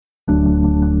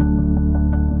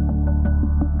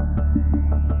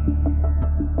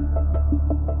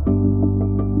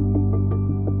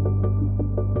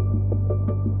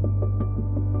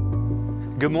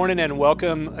Good morning and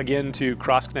welcome again to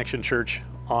Cross Connection Church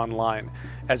Online.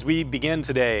 As we begin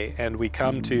today and we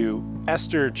come to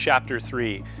Esther chapter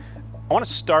 3, I want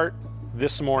to start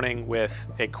this morning with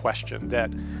a question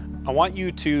that I want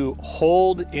you to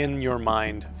hold in your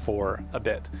mind for a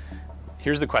bit.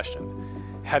 Here's the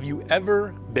question. Have you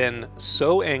ever been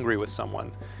so angry with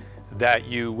someone that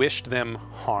you wished them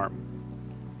harm?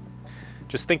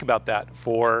 Just think about that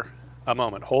for a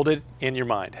moment. Hold it in your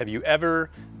mind. Have you ever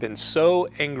been so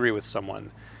angry with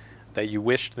someone that you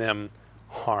wished them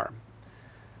harm?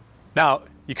 Now,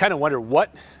 you kind of wonder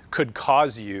what could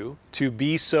cause you to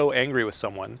be so angry with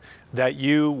someone that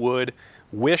you would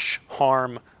wish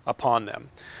harm upon them.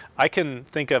 I can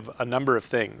think of a number of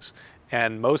things,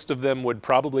 and most of them would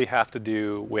probably have to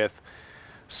do with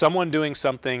someone doing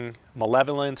something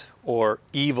malevolent or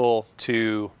evil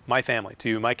to my family,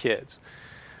 to my kids.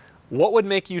 What would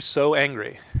make you so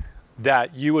angry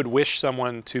that you would wish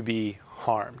someone to be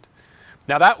harmed?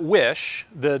 Now that wish,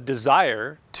 the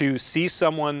desire to see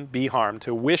someone be harmed,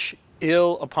 to wish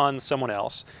ill upon someone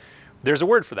else, there's a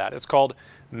word for that. It's called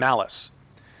malice.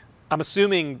 I'm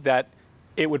assuming that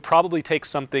it would probably take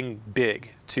something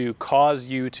big to cause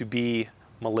you to be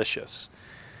malicious.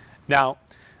 Now,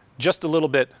 just a little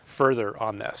bit further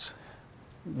on this.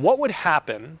 What would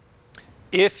happen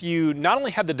if you not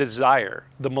only had the desire,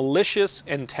 the malicious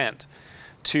intent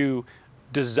to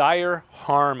desire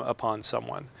harm upon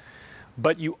someone,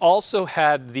 but you also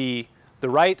had the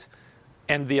right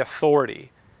and the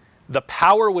authority, the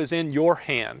power was in your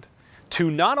hand to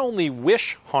not only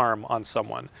wish harm on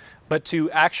someone, but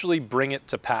to actually bring it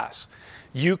to pass.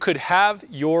 You could have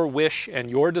your wish and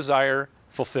your desire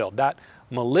fulfilled. That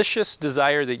malicious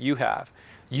desire that you have,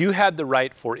 you had the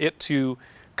right for it to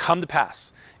come to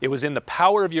pass. It was in the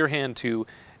power of your hand to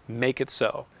make it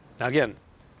so. Now again,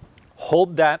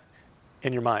 hold that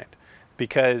in your mind,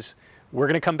 because we're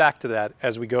going to come back to that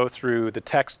as we go through the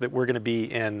text that we're going to be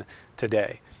in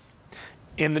today.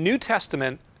 In the New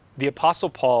Testament, the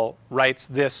Apostle Paul writes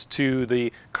this to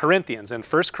the Corinthians. In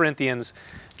 1 Corinthians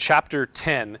chapter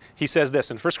 10, he says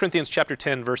this in 1 Corinthians chapter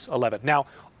 10, verse 11. Now,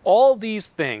 all these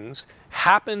things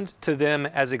happened to them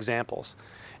as examples,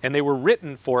 and they were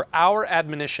written for our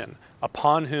admonition,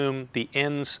 upon whom the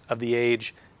ends of the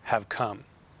age have come.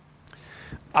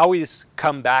 I always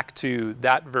come back to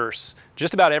that verse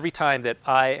just about every time that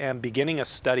I am beginning a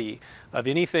study of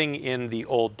anything in the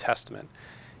Old Testament.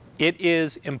 It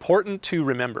is important to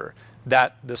remember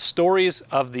that the stories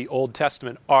of the Old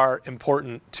Testament are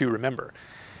important to remember.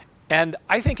 And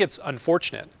I think it's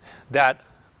unfortunate that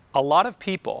a lot of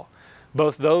people,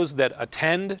 both those that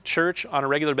attend church on a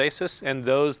regular basis and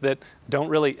those that don't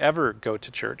really ever go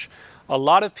to church, a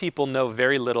lot of people know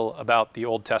very little about the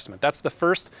Old Testament. That's the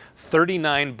first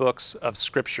 39 books of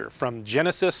Scripture, from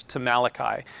Genesis to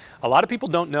Malachi. A lot of people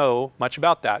don't know much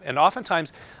about that. And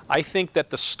oftentimes, I think that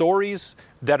the stories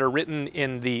that are written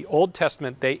in the Old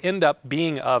Testament, they end up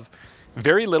being of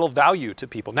very little value to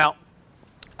people. Now,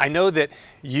 I know that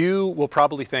you will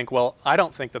probably think, well, I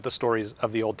don't think that the stories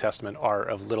of the Old Testament are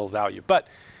of little value. But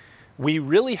we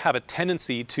really have a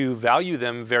tendency to value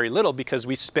them very little because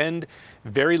we spend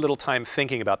very little time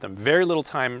thinking about them, very little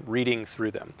time reading through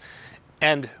them.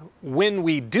 And when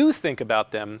we do think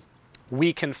about them,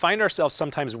 we can find ourselves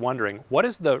sometimes wondering, what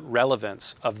is the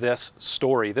relevance of this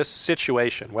story, this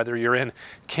situation, whether you're in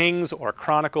Kings or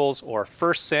Chronicles or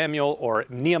 1 Samuel or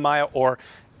Nehemiah or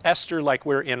Esther like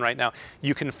we're in right now.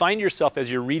 You can find yourself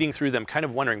as you're reading through them kind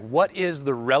of wondering, what is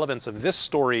the relevance of this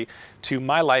story to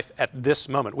my life at this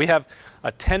moment? We have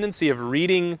a tendency of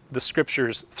reading the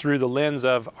scriptures through the lens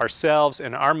of ourselves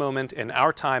and our moment and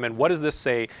our time, and what does this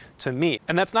say to me?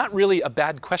 And that's not really a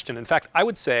bad question. In fact, I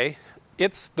would say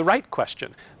it's the right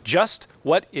question. Just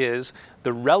what is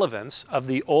the relevance of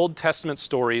the Old Testament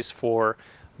stories for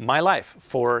my life,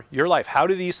 for your life? How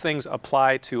do these things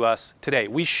apply to us today?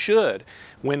 We should,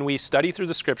 when we study through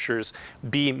the scriptures,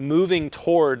 be moving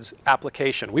towards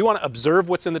application. We want to observe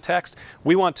what's in the text.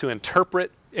 We want to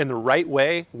interpret in the right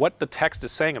way what the text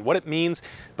is saying and what it means.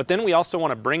 But then we also want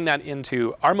to bring that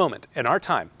into our moment and our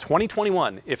time,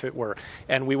 2021 if it were.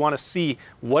 And we want to see,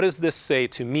 what does this say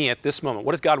to me at this moment?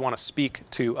 What does God want to speak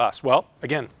to us? Well,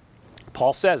 again,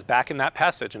 Paul says back in that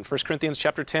passage in 1 Corinthians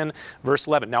chapter 10, verse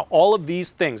 11. Now, all of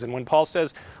these things, and when Paul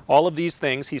says all of these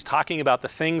things, he's talking about the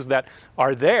things that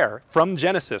are there from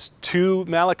Genesis to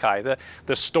Malachi,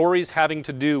 the stories having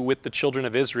to do with the children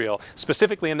of Israel.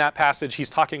 Specifically in that passage, he's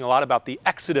talking a lot about the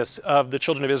exodus of the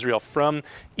children of Israel from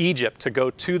Egypt to go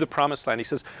to the promised land. He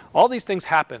says all these things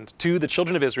happened to the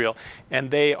children of Israel,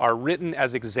 and they are written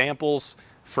as examples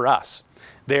for us.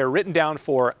 They are written down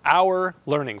for our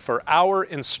learning, for our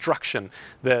instruction.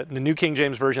 The New King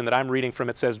James Version that I'm reading from,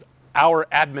 it says our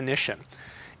admonition.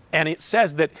 And it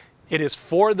says that it is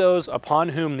for those upon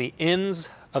whom the ends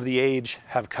of the age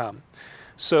have come.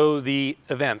 So the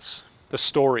events, the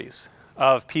stories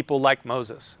of people like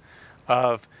Moses,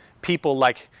 of people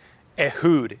like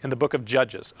Ehud in the book of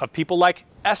Judges, of people like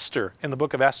Esther in the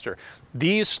book of Esther.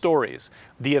 These stories,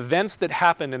 the events that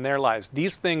happened in their lives,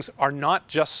 these things are not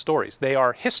just stories, they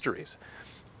are histories.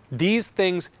 These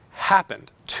things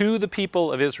happened to the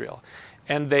people of Israel,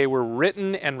 and they were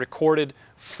written and recorded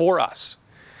for us.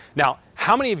 Now,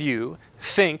 how many of you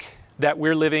think that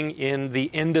we're living in the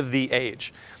end of the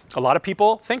age? A lot of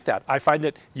people think that. I find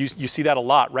that you see that a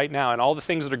lot right now, and all the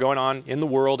things that are going on in the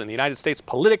world, in the United States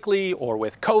politically, or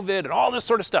with COVID and all this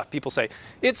sort of stuff. People say,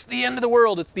 it's the end of the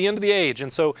world, it's the end of the age. And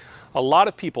so a lot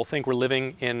of people think we're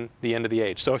living in the end of the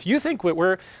age. So if you think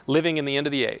we're living in the end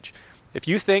of the age, if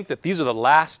you think that these are the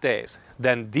last days,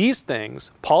 then these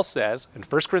things, Paul says in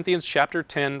 1 Corinthians chapter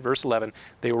 10, verse 11,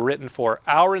 they were written for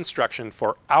our instruction,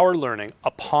 for our learning,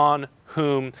 upon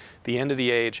whom the end of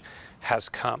the age has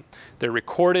come. They're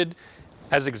recorded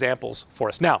as examples for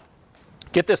us. Now,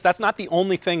 get this, that's not the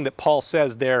only thing that Paul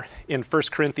says there in 1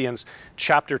 Corinthians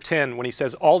chapter 10 when he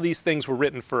says all these things were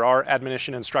written for our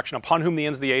admonition and instruction upon whom the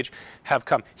ends of the age have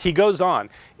come. He goes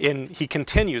on, he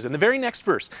continues in the very next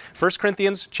verse, 1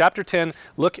 Corinthians chapter 10,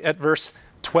 look at verse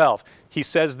 12. He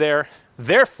says there,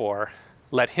 therefore,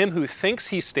 let him who thinks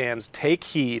he stands take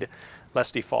heed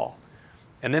lest he fall.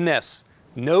 And then this,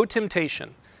 no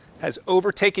temptation has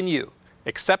overtaken you,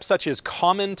 except such as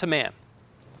common to man.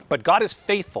 But God is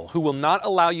faithful, who will not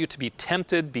allow you to be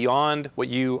tempted beyond what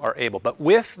you are able. But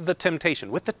with the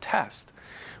temptation, with the test,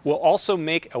 will also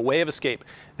make a way of escape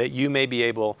that you may be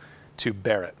able to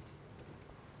bear it.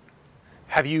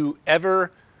 Have you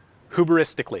ever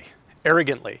hubristically,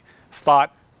 arrogantly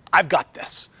thought, I've got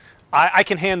this. I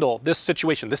can handle this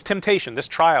situation, this temptation, this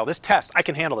trial, this test. I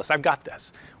can handle this. I've got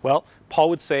this. Well,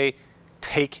 Paul would say,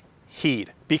 take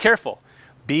heed. Be careful.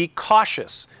 Be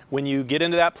cautious when you get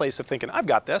into that place of thinking, I've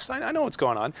got this. I know what's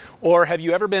going on. Or have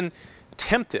you ever been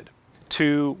tempted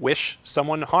to wish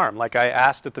someone harm? Like I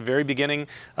asked at the very beginning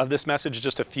of this message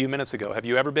just a few minutes ago. Have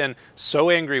you ever been so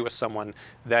angry with someone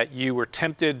that you were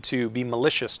tempted to be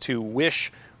malicious, to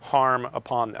wish harm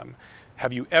upon them?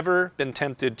 Have you ever been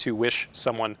tempted to wish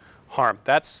someone harm?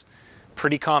 That's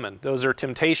pretty common. Those are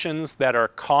temptations that are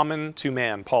common to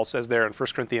man. Paul says there in 1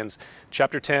 Corinthians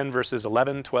chapter 10, verses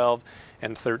 11, 12,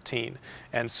 and 13.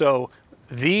 And so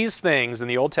these things in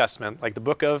the Old Testament, like the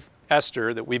book of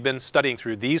Esther that we've been studying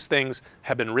through, these things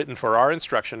have been written for our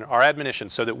instruction, our admonition,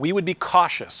 so that we would be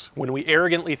cautious when we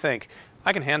arrogantly think,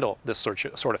 I can handle this sort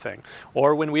of thing.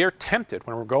 Or when we are tempted,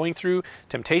 when we're going through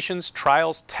temptations,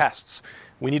 trials, tests,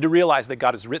 we need to realize that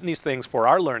God has written these things for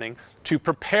our learning to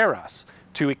prepare us,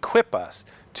 to equip us,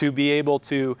 to be able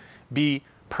to be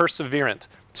perseverant,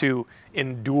 to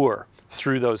endure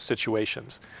through those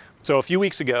situations. So a few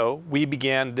weeks ago, we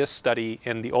began this study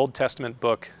in the Old Testament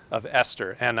book of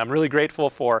Esther. And I'm really grateful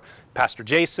for Pastor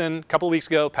Jason a couple of weeks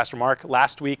ago, Pastor Mark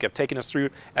last week have taken us through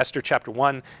Esther chapter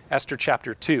 1, Esther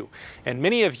chapter 2. And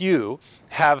many of you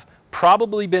have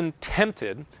probably been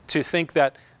tempted to think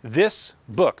that this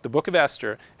book, the book of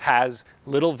Esther, has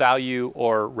little value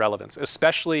or relevance,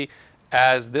 especially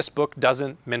as this book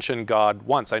doesn't mention God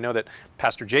once. I know that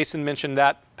Pastor Jason mentioned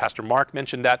that, Pastor Mark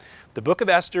mentioned that. The book of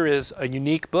Esther is a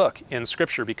unique book in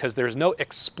Scripture because there's no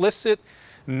explicit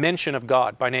mention of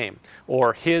God by name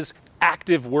or his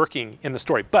active working in the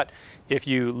story. But if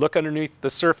you look underneath the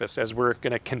surface, as we're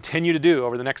going to continue to do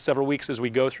over the next several weeks as we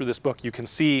go through this book, you can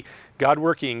see God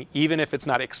working even if it's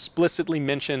not explicitly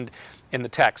mentioned in the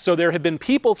text. So there have been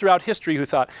people throughout history who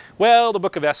thought, well, the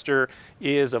book of Esther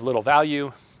is of little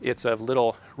value. It's of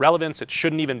little relevance. It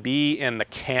shouldn't even be in the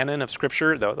canon of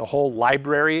Scripture, the whole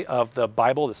library of the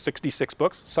Bible, the 66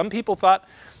 books. Some people thought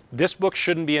this book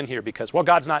shouldn't be in here because, well,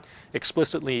 God's not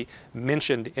explicitly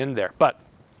mentioned in there. But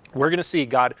we're going to see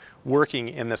God working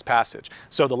in this passage.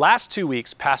 So the last 2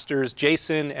 weeks, Pastors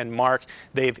Jason and Mark,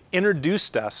 they've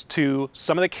introduced us to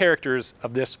some of the characters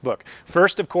of this book.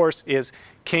 First, of course, is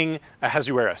King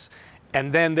Ahasuerus.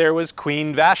 And then there was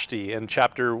Queen Vashti in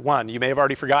chapter 1. You may have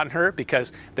already forgotten her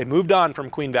because they moved on from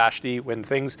Queen Vashti when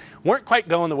things weren't quite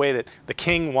going the way that the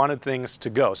king wanted things to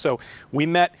go. So we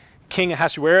met King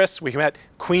Ahasuerus, we met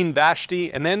Queen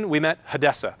Vashti, and then we met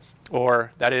Hadassah,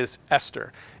 or that is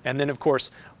Esther. And then, of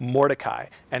course, Mordecai.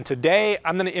 And today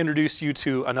I'm going to introduce you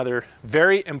to another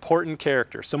very important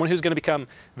character, someone who's going to become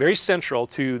very central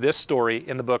to this story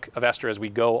in the book of Esther as we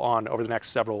go on over the next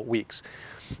several weeks.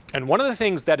 And one of the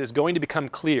things that is going to become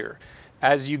clear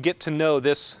as you get to know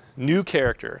this new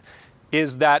character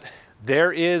is that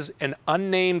there is an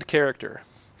unnamed character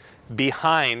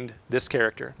behind this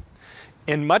character.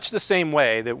 In much the same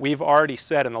way that we've already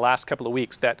said in the last couple of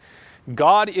weeks that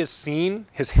God is seen,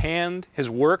 his hand, his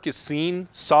work is seen,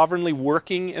 sovereignly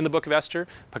working in the book of Esther,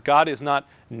 but God is not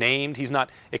named, he's not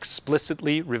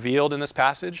explicitly revealed in this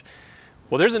passage.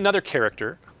 Well, there's another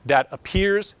character that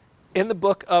appears in the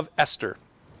book of Esther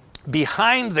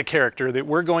behind the character that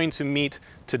we're going to meet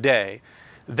today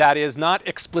that is not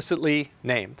explicitly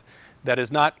named, that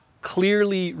is not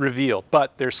clearly revealed,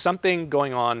 but there's something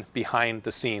going on behind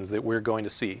the scenes that we're going to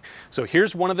see. So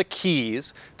here's one of the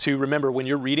keys to remember when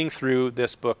you're reading through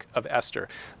this book of Esther.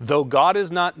 Though God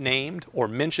is not named or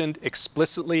mentioned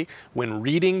explicitly when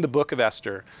reading the book of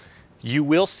Esther, you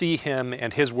will see him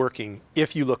and his working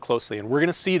if you look closely. And we're going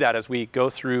to see that as we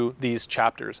go through these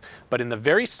chapters. But in the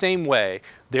very same way,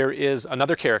 there is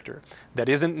another character that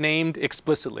isn't named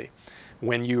explicitly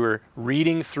when you are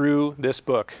reading through this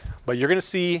book, but you're going to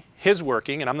see his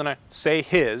working, and I'm going to say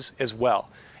his as well.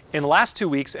 In the last 2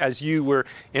 weeks, as you were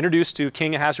introduced to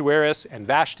King Ahasuerus and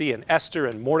Vashti and Esther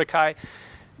and Mordecai,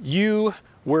 you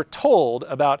were told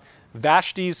about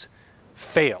Vashti's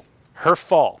fail, her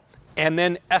fall, and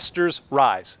then Esther's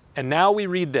rise. And now we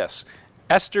read this,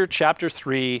 Esther chapter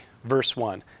 3, verse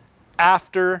 1,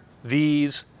 after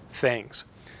these things.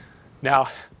 Now,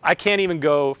 I can't even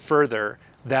go further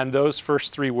than those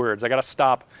first 3 words. I got to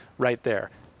stop right there.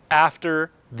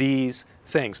 After these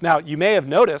things. Now, you may have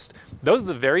noticed those are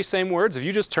the very same words. If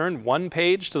you just turn one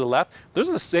page to the left,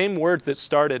 those are the same words that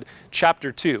started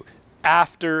chapter 2.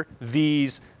 After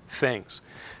these things.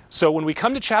 So when we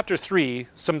come to chapter 3,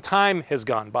 some time has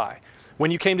gone by. When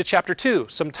you came to chapter 2,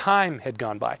 some time had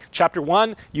gone by. Chapter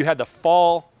 1, you had the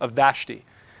fall of Vashti.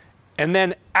 And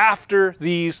then after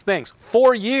these things,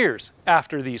 4 years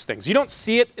after these things. You don't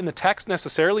see it in the text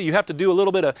necessarily. You have to do a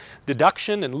little bit of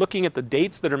deduction and looking at the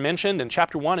dates that are mentioned in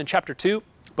chapter 1 and chapter 2.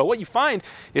 But what you find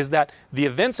is that the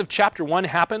events of chapter 1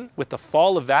 happen with the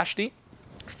fall of Vashti.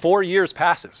 4 years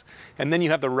passes. And then you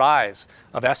have the rise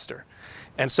of Esther.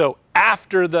 And so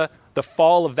after the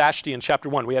fall of Vashti in chapter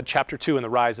 1, we had chapter 2 and the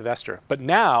rise of Esther. But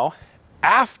now,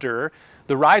 after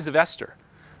the rise of Esther,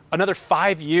 another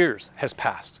 5 years has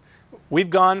passed. We've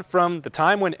gone from the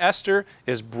time when Esther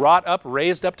is brought up,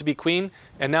 raised up to be queen,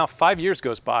 and now 5 years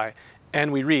goes by,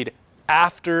 and we read,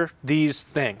 after these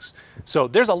things. So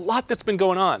there's a lot that's been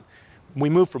going on. We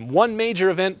move from one major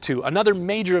event to another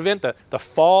major event, the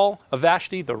fall of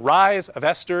Vashti, the rise of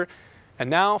Esther, and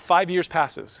now 5 years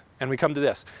passes, and we come to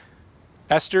this.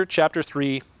 Esther chapter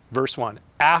 3, verse 1.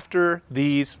 After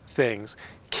these things,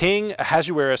 King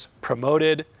Ahasuerus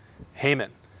promoted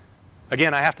Haman.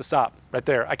 Again, I have to stop right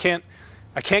there. I can't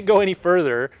go any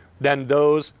further than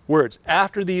those words.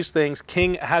 After these things,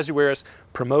 King Ahasuerus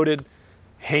promoted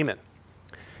Haman.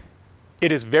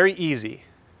 It is very easy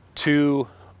to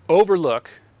overlook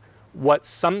what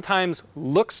sometimes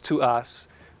looks to us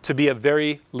to be a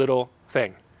very little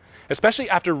thing, especially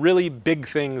after really big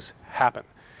things happen.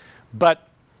 But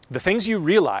the things you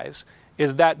realize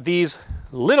is that these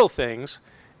little things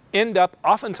end up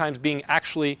oftentimes being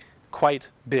actually quite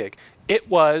big. It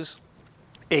was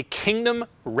a kingdom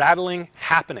rattling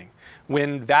happening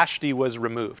when Vashti was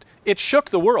removed. It shook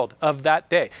the world of that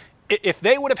day. If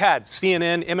they would have had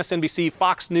CNN, MSNBC,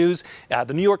 Fox News,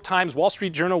 the New York Times, Wall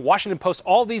Street Journal, Washington Post,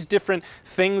 all these different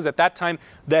things at that time,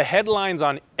 the headlines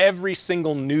on every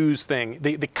single news thing,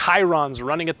 the chyrons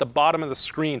running at the bottom of the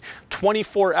screen,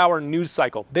 24-hour news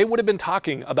cycle, they would have been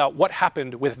talking about what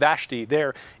happened with Vashti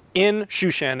there in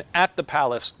Shushan at the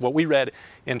palace, what we read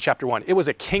in chapter 1. It was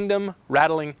a kingdom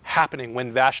rattling happening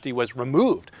when Vashti was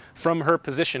removed from her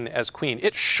position as queen.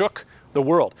 It shook the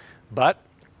world. But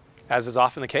as is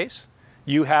often the case,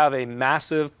 you have a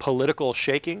massive political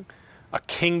shaking, a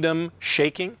kingdom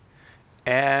shaking,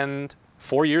 and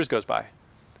 4 years goes by,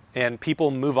 and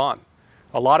people move on.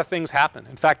 A lot of things happen.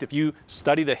 In fact, if you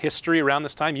study the history around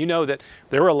this time, you know that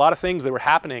there were a lot of things that were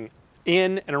happening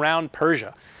in and around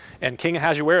Persia. And King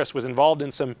Ahasuerus was involved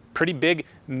in some pretty big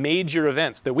major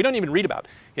events that we don't even read about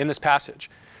in this passage.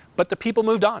 But the people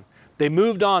moved on. They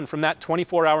moved on from that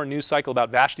 24-hour news cycle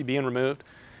about Vashti being removed,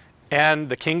 and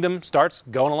the kingdom starts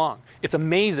going along. It's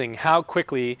amazing how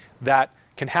quickly that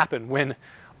can happen when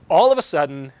all of a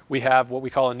sudden we have what we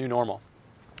call a new normal.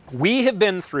 We have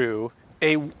been through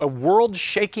a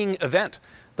world-shaking event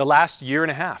the last year and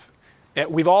a half.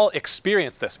 We've all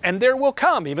experienced this, and there will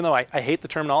come, even though I hate the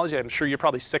terminology, I'm sure you're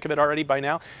probably sick of it already by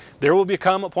now, there will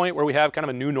become a point where we have kind of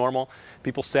a new normal.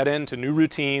 People set into new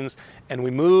routines, and we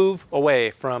move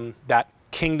away from that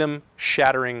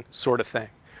kingdom-shattering sort of thing.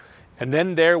 And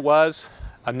then there was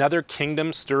another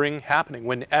kingdom stirring happening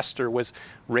when Esther was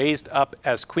raised up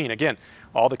as queen. Again,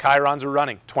 all the chyrons were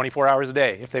running 24 hours a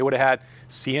day if they would have had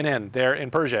CNN there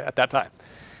in Persia at that time.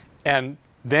 And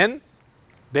then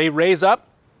they raise up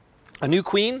a new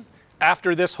queen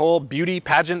after this whole beauty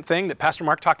pageant thing that Pastor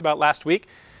Mark talked about last week.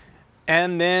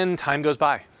 And then time goes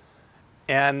by.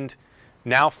 And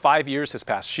now 5 years has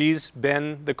passed. She's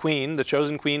been the queen, the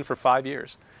chosen queen, for 5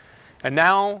 years. And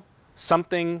now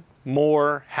something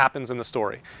more happens in the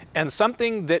story. And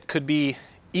something that could be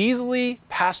easily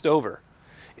passed over.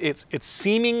 It's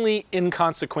seemingly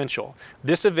inconsequential.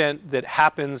 This event that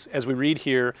happens as we read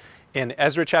here in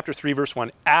Ezra chapter 3, verse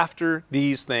 1, after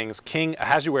these things, King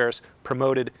Ahasuerus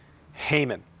promoted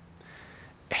Haman.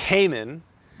 Haman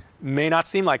may not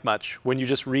seem like much when you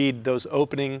just read those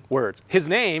opening words. His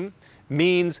name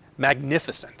means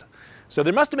magnificent. So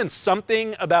there must have been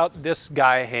something about this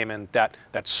guy Haman that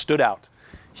stood out.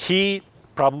 He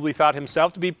probably thought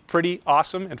himself to be pretty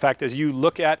awesome. In fact, as you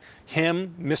look at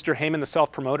him, Mr. Haman, the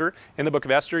self-promoter, in the book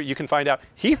of Esther, you can find out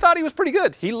he thought he was pretty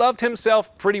good. He loved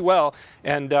himself pretty well,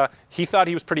 and he thought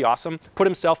he was pretty awesome, put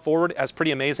himself forward as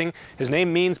pretty amazing. His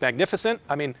name means magnificent.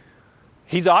 I mean,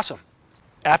 he's awesome.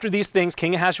 After these things,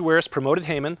 King Ahasuerus promoted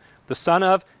Haman, the son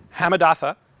of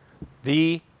Hammedatha,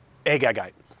 the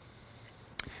Agagite.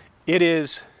 It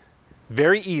is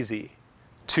very easy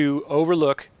to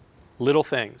overlook little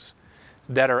things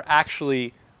that are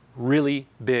actually really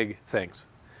big things.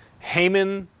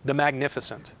 Haman the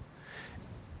Magnificent,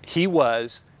 he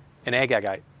was an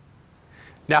Agagite.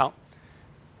 Now,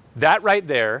 that right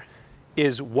there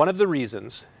is one of the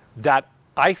reasons that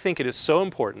I think it is so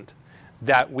important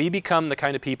that we become the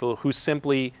kind of people who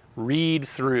simply read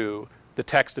through the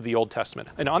text of the Old Testament.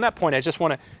 And on that point, I just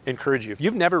want to encourage you. If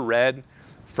you've never read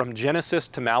from Genesis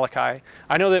to Malachi,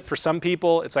 I know that for some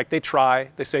people, it's like they try.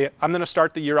 They say, I'm going to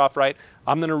start the year off right.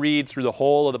 I'm going to read through the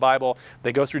whole of the Bible.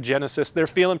 They go through Genesis. They're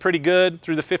feeling pretty good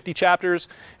through the 50 chapters.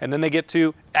 And then they get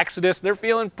to Exodus. They're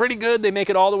feeling pretty good. They make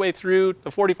it all the way through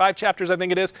the 45 chapters, I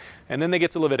think it is. And then they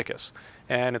get to Leviticus.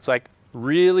 And it's like,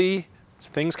 really,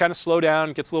 things kind of slow down.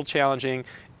 It gets a little challenging.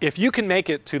 If you can make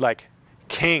it to like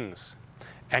Kings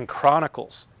and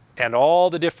Chronicles and all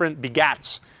the different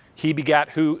begats, he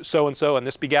begat who, so-and-so, and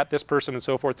this begat this person, and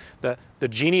so forth. The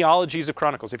genealogies of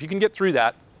Chronicles. If you can get through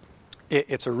that,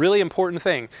 it's a really important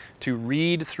thing to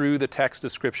read through the text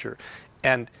of Scripture.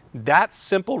 And that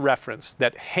simple reference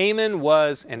that Haman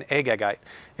was an Agagite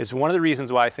is one of the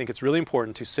reasons why I think it's really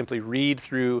important to simply read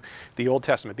through the Old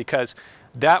Testament. Because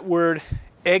that word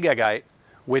Agagite,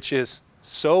 which is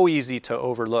so easy to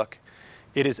overlook,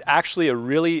 it is actually a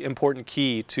really important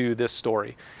key to this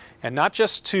story. And not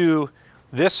just to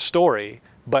this story,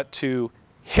 but to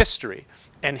history,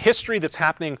 and history that's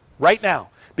happening right now,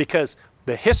 because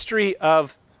the history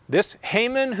of this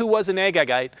Haman, who was an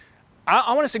Agagite,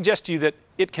 I want to suggest to you that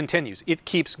it continues. It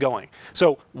keeps going.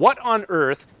 So what on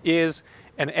earth is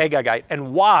an Agagite,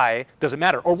 and why does it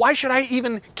matter? Or why should I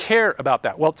even care about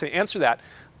that? Well, to answer that,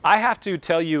 I have to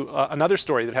tell you another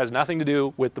story that has nothing to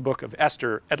do with the book of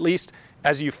Esther, at least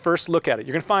as you first look at it.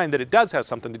 You're going to find that it does have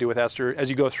something to do with Esther as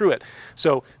you go through it.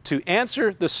 So to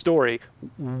answer the story,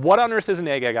 what on earth is an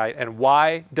Agagite and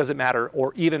why does it matter,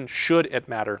 or even should it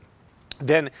matter,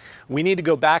 then we need to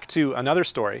go back to another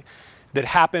story that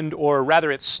happened, or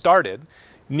rather it started,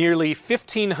 nearly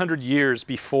 1,500 years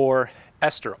before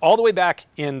Esther, all the way back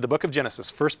in the book of Genesis,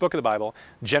 first book of the Bible,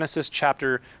 Genesis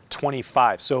chapter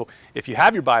 25. So if you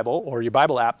have your Bible or your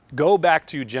Bible app, go back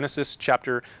to Genesis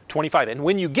chapter 25. And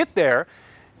when you get there,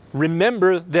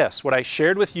 remember this, what I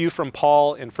shared with you from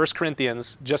Paul in 1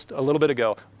 Corinthians just a little bit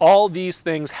ago. All these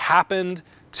things happened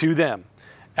to them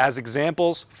as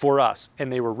examples for us,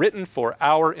 and they were written for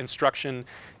our instruction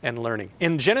and learning.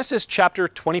 In Genesis chapter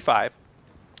 25,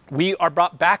 we are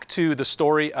brought back to the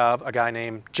story of a guy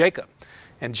named Jacob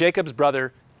and Jacob's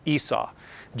brother Esau.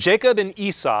 Jacob and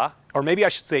Esau, or maybe I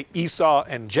should say Esau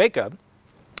and Jacob,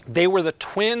 they were the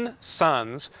twin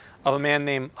sons of a man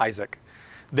named Isaac.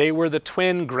 They were the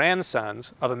twin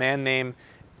grandsons of a man named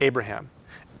Abraham.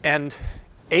 And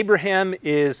Abraham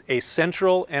is a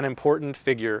central and important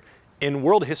figure in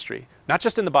world history, not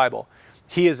just in the Bible.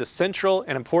 He is a central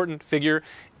and important figure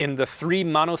in the three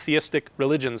monotheistic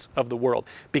religions of the world,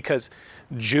 because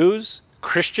Jews,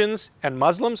 Christians, and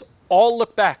Muslims all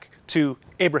look back to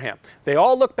Abraham. They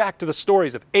all look back to the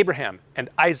stories of Abraham and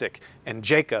Isaac and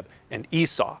Jacob and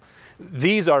Esau.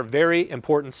 These are very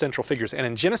important central figures. And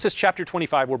in Genesis chapter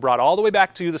 25, we're brought all the way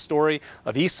back to the story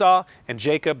of Esau and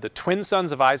Jacob, the twin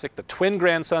sons of Isaac, the twin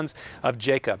grandsons of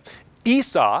Jacob.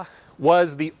 Esau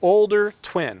was the older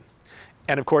twin.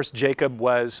 And of course, Jacob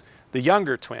was the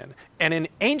younger twin. And in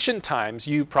ancient times,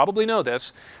 you probably know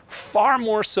this, far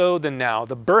more so than now,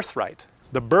 the birthright,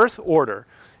 the birth order,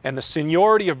 and the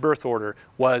seniority of birth order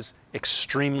was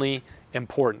extremely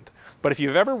important. But if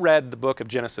you've ever read the book of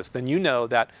Genesis, then you know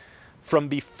that from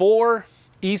before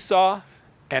Esau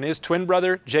and his twin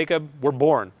brother Jacob were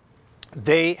born,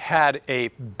 they had a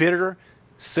bitter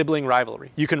sibling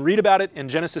rivalry. You can read about it in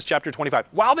Genesis chapter 25.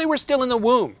 While they were still in the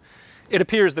womb, it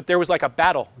appears that there was like a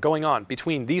battle going on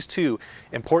between these two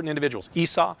important individuals,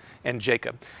 Esau and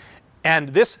Jacob. And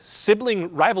this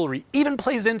sibling rivalry even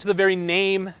plays into the very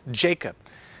name Jacob.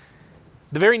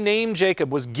 The very name Jacob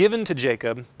was given to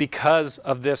Jacob because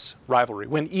of this rivalry.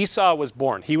 When Esau was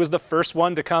born, he was the first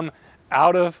one to come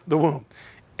out of the womb.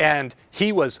 And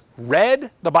he was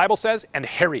red, the Bible says, and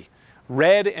hairy.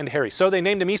 Red and hairy. So they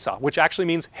named him Esau, which actually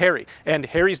means hairy. And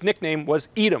Harry's nickname was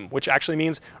Edom, which actually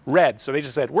means red. So they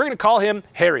just said, we're going to call him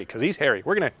Harry because he's hairy.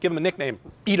 We're going to give him a nickname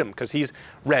Edom because he's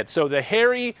red. So the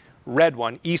hairy red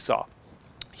one, Esau,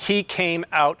 he came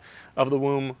out of the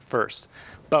womb first.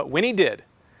 But when he did,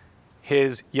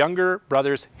 his younger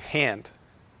brother's hand,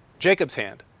 Jacob's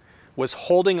hand, was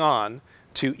holding on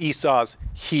to Esau's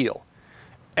heel.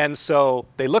 And so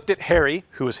they looked at Harry,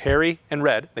 who was hairy and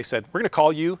red. They said, we're going to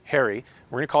call you Harry.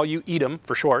 We're going to call you Edom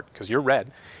for short, because you're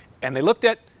red. And they looked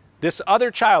at this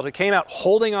other child who came out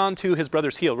holding on to his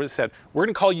brother's heel. They said, we're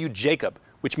going to call you Jacob,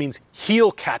 which means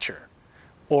heel catcher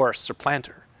or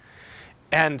supplanter.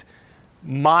 And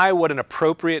my, what an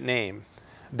appropriate name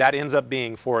that ends up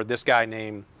being for this guy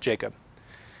named Jacob.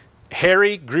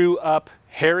 Harry grew up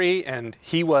hairy, and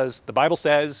he was, the Bible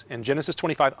says in Genesis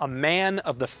 25, a man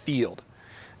of the field.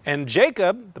 And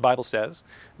Jacob, the Bible says,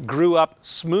 grew up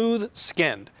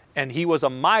smooth-skinned, and he was a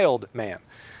mild man,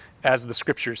 as the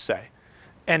scriptures say.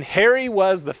 And Harry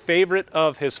was the favorite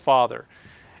of his father.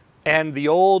 And the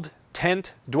old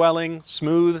tent-dwelling,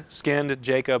 smooth-skinned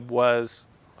Jacob was,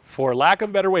 for lack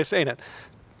of a better way of saying it,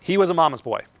 he was a mama's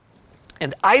boy.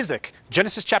 And Isaac,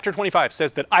 Genesis chapter 25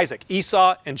 says that Isaac,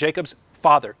 Esau and Jacob's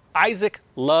father, Isaac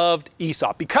loved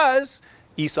Esau because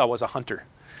Esau was a hunter.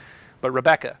 But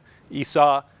Rebekah,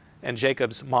 Esau and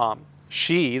Jacob's mom,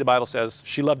 she, the Bible says,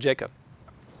 she loved Jacob.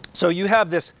 So you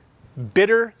have this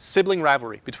bitter sibling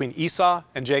rivalry between Esau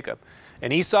and Jacob.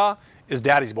 And Esau is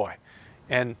daddy's boy.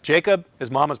 And Jacob is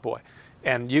mama's boy.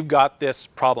 And you've got this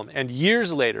problem. And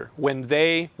years later, when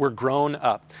they were grown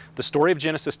up, the story of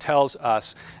Genesis tells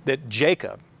us that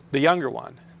Jacob, the younger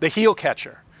one, the heel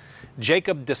catcher,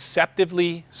 Jacob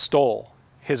deceptively stole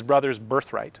his brother's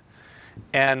birthright.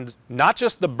 And not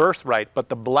just the birthright, but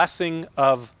the blessing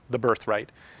of the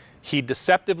birthright. He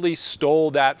deceptively stole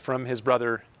that from his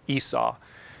brother Esau.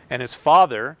 And his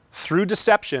father, through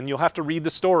deception, you'll have to read the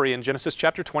story in Genesis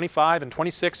chapter 25 and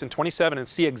 26 and 27 and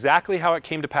see exactly how it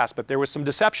came to pass. But there was some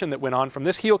deception that went on from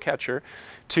this heel catcher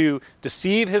to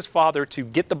deceive his father to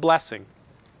get the blessing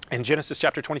in Genesis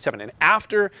chapter 27. And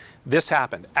after this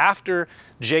happened, after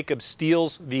Jacob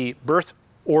steals the birth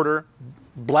order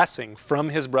blessing from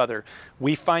his brother,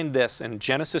 we find this in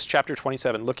Genesis chapter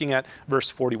 27, looking at verse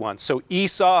 41. So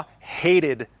Esau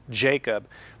hated Jacob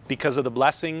because of the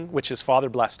blessing which his father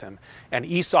blessed him. And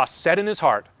Esau said in his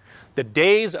heart, the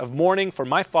days of mourning for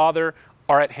my father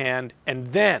are at hand, and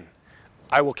then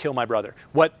I will kill my brother.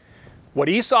 What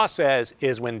Esau says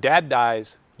is, when dad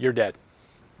dies, you're dead.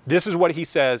 This is what he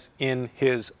says in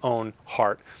his own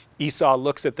heart. Esau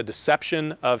looks at the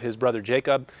deception of his brother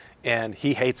Jacob, and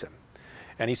he hates him.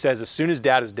 And he says, as soon as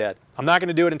dad is dead, I'm not going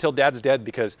to do it until dad's dead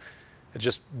because it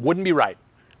just wouldn't be right.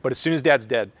 But as soon as dad's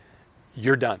dead,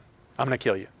 you're done. I'm going to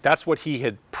kill you. That's what he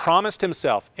had promised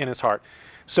himself in his heart.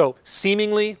 So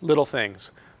seemingly little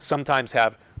things sometimes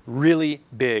have really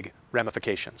big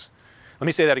ramifications. Let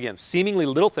me say that again. Seemingly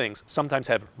little things sometimes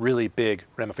have really big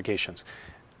ramifications.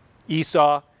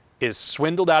 Esau is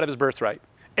swindled out of his birthright.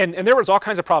 And there was all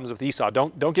kinds of problems with Esau.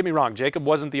 Don't get me wrong. Jacob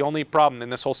wasn't the only problem in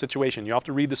this whole situation. You have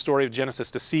to read the story of Genesis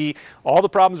to see all the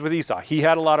problems with Esau. He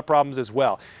had a lot of problems as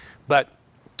well. But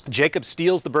Jacob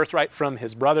steals the birthright from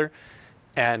his brother,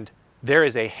 and there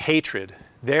is a hatred,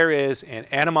 there is an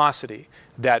animosity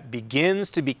that begins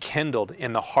to be kindled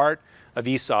in the heart of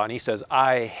Esau. And he says,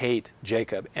 I hate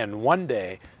Jacob, and one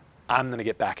day I'm going to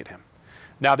get back at him.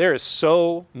 Now, there is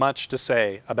so much to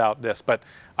say about this, but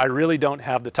I really don't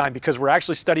have the time because we're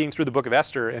actually studying through the book of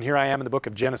Esther, and here I am in the book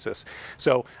of Genesis.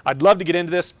 So I'd love to get into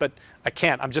this, but I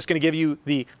can't. I'm just going to give you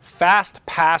the fast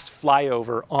pass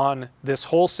flyover on this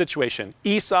whole situation.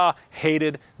 Esau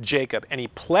hated Jacob, and he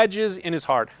pledges in his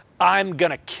heart, I'm going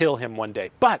to kill him one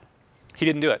day. But He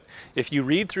didn't do it. If you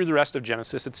read through the rest of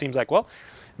Genesis, it seems like, well,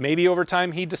 maybe over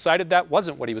time he decided that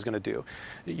wasn't what he was going to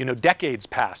do. Decades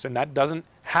pass and that doesn't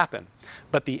happen.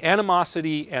 But the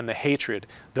animosity and the hatred,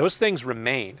 those things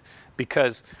remain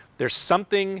because there's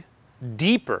something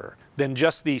deeper than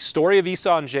just the story of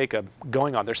Esau and Jacob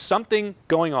going on. There's something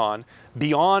going on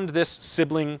beyond this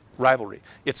sibling rivalry.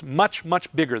 It's much,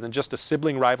 much bigger than just a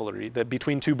sibling rivalry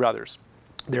between two brothers.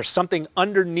 There's something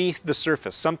underneath the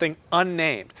surface, something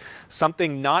unnamed,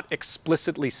 something not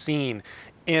explicitly seen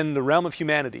in the realm of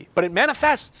humanity. But it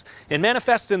manifests. It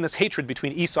manifests in this hatred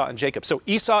between Esau and Jacob. So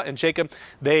Esau and Jacob,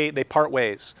 they part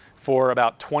ways for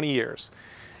about 20 years.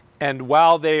 And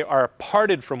while they are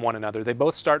parted from one another, they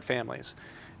both start families.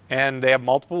 And they have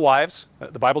multiple wives.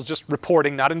 The Bible's just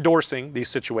reporting, not endorsing these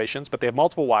situations, but they have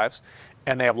multiple wives,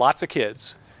 and they have lots of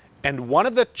kids. And one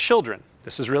of the children,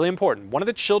 this is really important, one of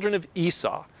the children of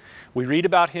Esau, we read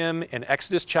about him in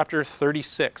Exodus chapter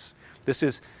 36. This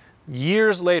is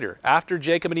years later, after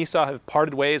Jacob and Esau have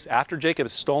parted ways, after Jacob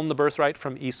has stolen the birthright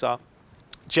from Esau.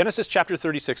 Genesis chapter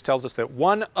 36 tells us that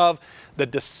one of the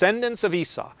descendants of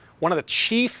Esau, one of the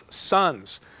chief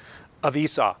sons of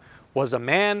Esau, was a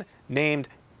man named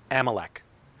Amalek.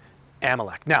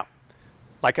 Amalek. Now,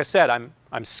 like I said,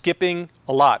 I'm skipping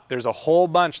a lot. There's a whole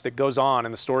bunch that goes on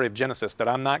in the story of Genesis that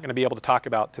I'm not going to be able to talk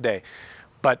about today.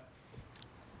 But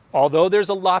although there's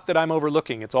a lot that I'm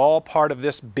overlooking, it's all part of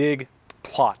this big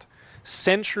plot.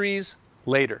 Centuries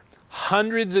later,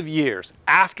 hundreds of years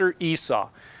after Esau,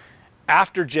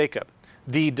 after Jacob,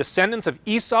 the descendants of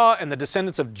Esau and the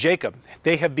descendants of Jacob,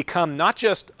 they have become not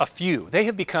just a few, they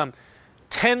have become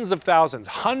tens of thousands,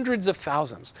 hundreds of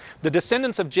thousands. The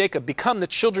descendants of Jacob become the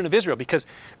children of Israel because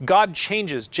God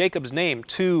changes Jacob's name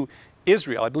to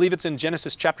Israel. I believe it's in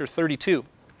Genesis chapter 32.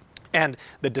 And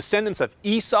the descendants of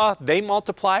Esau, they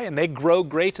multiply and they grow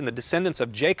great. And the descendants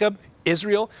of Jacob,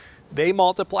 Israel, they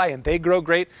multiply and they grow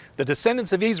great. The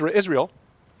descendants of Israel,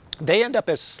 they end up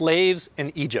as slaves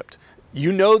in Egypt.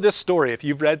 You know this story if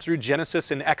you've read through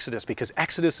Genesis and Exodus, because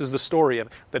Exodus is the story of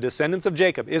the descendants of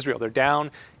Jacob, Israel. They're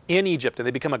down in Egypt and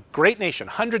they become a great nation.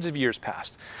 Hundreds of years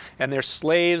pass and they're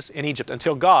slaves in Egypt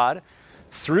until God,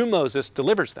 through Moses,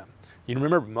 delivers them. You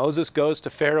remember Moses goes to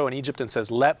Pharaoh in Egypt and says,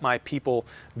 "Let my people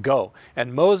go."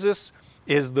 And Moses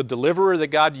is the deliverer that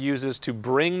God uses to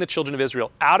bring the children of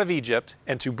Israel out of Egypt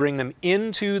and to bring them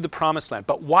into the promised land.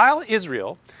 But while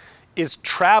Israel is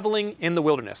traveling in the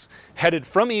wilderness, headed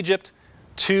from Egypt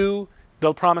to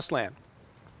the promised land,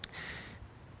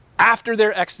 after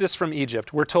their exodus from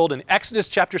Egypt, we're told in Exodus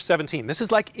chapter 17, this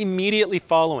is like immediately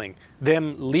following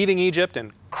them leaving Egypt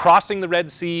and crossing the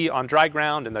Red Sea on dry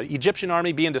ground and the Egyptian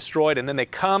army being destroyed, and then they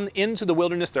come into the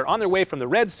wilderness. They're on their way from the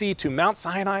Red Sea to Mount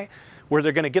Sinai, where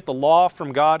they're going to get the law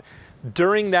from God.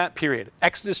 During that period,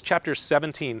 Exodus chapter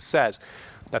 17 says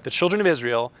that the children of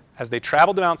Israel, as they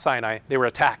traveled to Mount Sinai, they were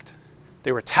attacked.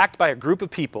 They were attacked by a group of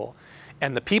people,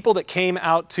 and the people that came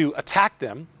out to attack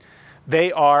them,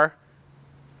 they are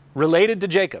related to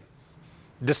Jacob,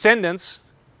 descendants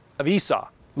of Esau.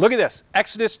 Look at this.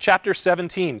 Exodus chapter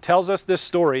 17 tells us this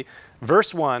story,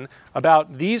 verse 1,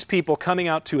 about these people coming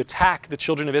out to attack the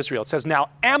children of Israel. It says, "Now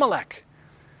Amalek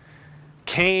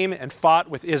came and fought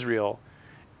with Israel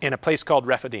in a place called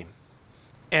Rephidim."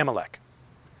 Amalek,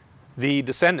 the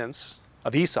descendants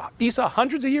of Esau. Esau,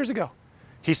 hundreds of years ago.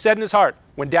 He said in his heart,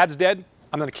 when dad's dead,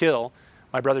 I'm going to kill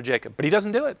my brother Jacob. But he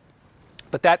doesn't do it.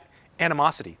 But that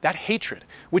animosity, that hatred,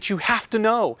 which you have to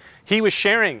know, he was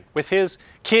sharing with his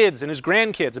kids and his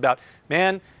grandkids about,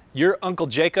 man, your Uncle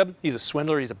Jacob, he's a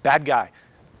swindler, he's a bad guy.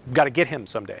 We've got to get him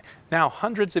someday. Now,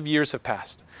 hundreds of years have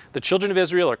passed. The children of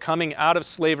Israel are coming out of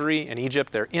slavery in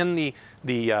Egypt. They're in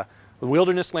the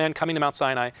wilderness land coming to Mount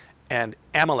Sinai, and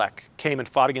Amalek came and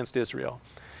fought against Israel.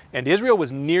 And Israel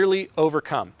was nearly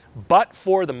overcome, but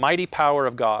for the mighty power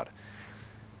of God.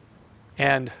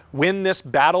 And when this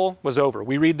battle was over,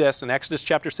 we read this in Exodus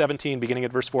chapter 17, beginning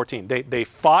at verse 14. They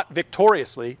fought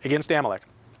victoriously against Amalek.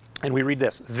 And we read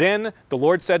this. Then the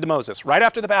Lord said to Moses, right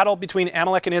after the battle between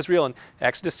Amalek and Israel in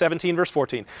Exodus 17, verse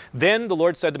 14, then the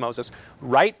Lord said to Moses,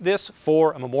 write this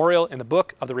for a memorial in the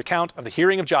book of the recount of the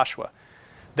hearing of Joshua,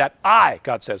 that I,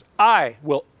 God says, I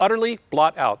will utterly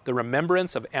blot out the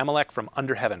remembrance of Amalek from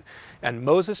under heaven. And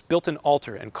Moses built an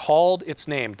altar and called its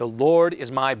name, the Lord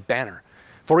is my banner.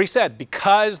 For he said,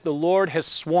 because the Lord has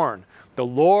sworn, the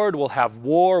Lord will have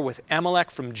war with Amalek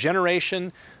from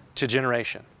generation to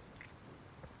generation.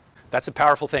 That's a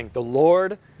powerful thing. The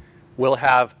Lord will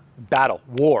have battle,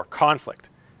 war, conflict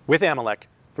with Amalek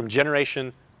from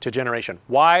generation to generation.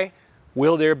 Why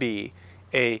will there be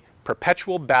a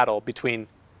perpetual battle between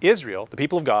Israel, the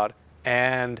people of God,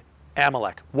 and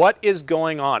Amalek? What is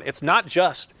going on? It's not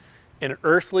just an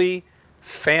earthly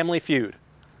family feud,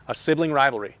 a sibling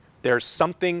rivalry. There's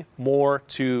something more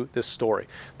to this story.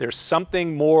 There's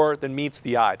something more than meets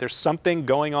the eye. There's something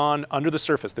going on under the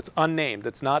surface that's unnamed,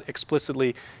 that's not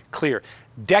explicitly clear.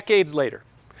 Decades later,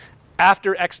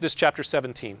 after Exodus chapter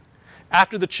 17,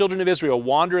 after the children of Israel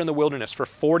wander in the wilderness for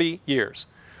 40 years,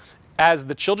 as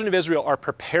the children of Israel are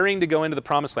preparing to go into the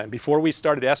promised land, before we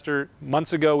started Esther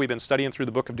months ago, we've been studying through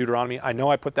the book of Deuteronomy. I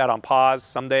know I put that on pause.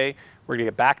 Someday we're going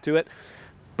to get back to it.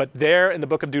 But there in the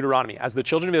book of Deuteronomy, as the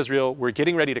children of Israel were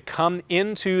getting ready to come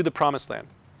into the promised land,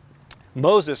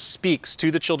 Moses speaks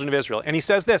to the children of Israel. And he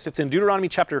says this, it's in Deuteronomy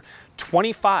chapter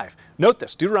 25. Note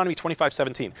this, Deuteronomy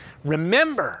 25:17.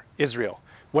 Remember, Israel,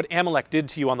 what Amalek did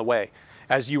to you on the way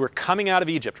as you were coming out of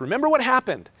Egypt. Remember what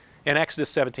happened in Exodus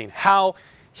 17, how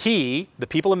he, the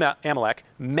people of Amalek,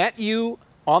 met you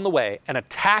on the way and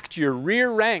attacked your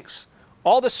rear ranks,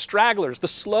 all the stragglers, the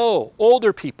slow,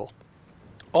 older people,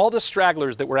 all the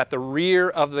stragglers that were at the rear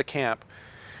of the camp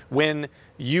when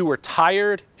you were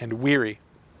tired and weary.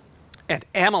 And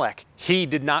Amalek, he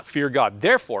did not fear God.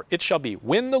 Therefore, it shall be,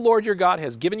 when the Lord your God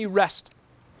has given you rest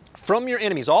from your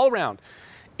enemies all around,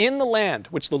 in the land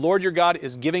which the Lord your God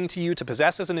is giving to you to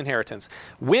possess as an inheritance,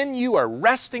 when you are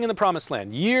resting in the promised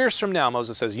land, years from now,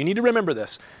 Moses says, you need to remember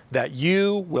this, that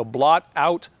you will blot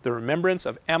out the remembrance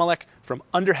of Amalek from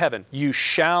under heaven. You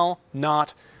shall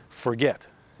not forget.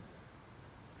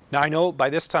 Now, I know by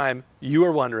this time you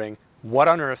are wondering, what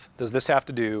on earth does this have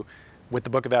to do with the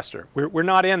book of Esther? We're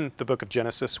not in the book of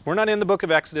Genesis. We're not in the book of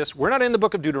Exodus. We're not in the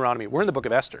book of Deuteronomy. We're in the book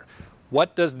of Esther.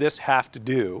 What does this have to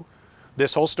do,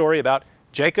 this whole story about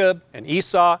Jacob and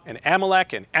Esau and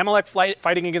Amalek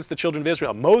fighting against the children of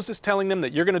Israel, Moses telling them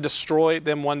that you're going to destroy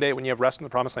them one day when you have rest in the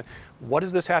promised land? What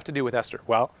does this have to do with Esther?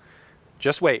 Well,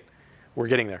 just wait. We're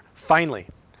getting there. Finally,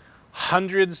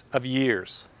 hundreds of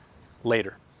years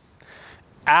later,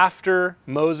 after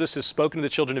Moses has spoken to the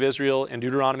children of Israel in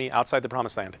Deuteronomy outside the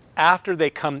promised land, after they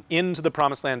come into the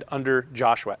promised land under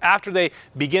Joshua, after they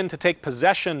begin to take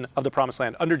possession of the promised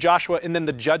land under Joshua and then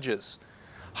the judges,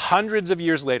 hundreds of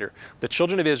years later, the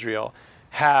children of Israel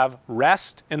have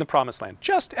rest in the promised land,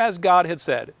 just as God had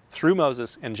said through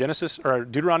Moses in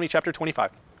Deuteronomy chapter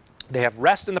 25. They have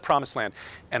rest in the promised land,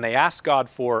 and they ask God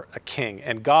for a king,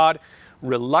 and God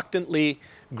reluctantly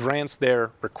grants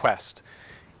their request.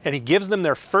 And he gives them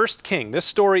their first king. This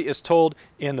story is told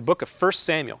in the book of 1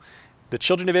 Samuel. The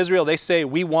children of Israel, they say,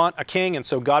 we want a king, and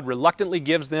so God reluctantly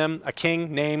gives them a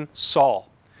king named Saul.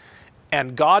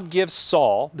 And God gives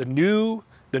Saul,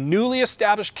 the newly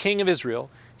established king of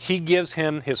Israel, he gives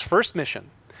him his first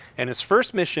mission. And his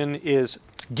first mission is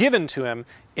given to him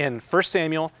in 1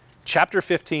 Samuel chapter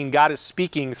 15. God is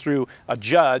speaking through a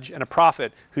judge and a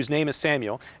prophet whose name is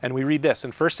Samuel. And we read this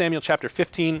in 1 Samuel chapter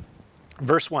 15,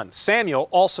 verse 1. Samuel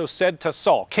also said to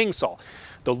Saul, King Saul,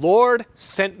 the Lord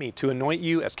sent me to anoint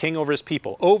you as king over his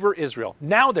people, over Israel.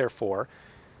 Now, therefore,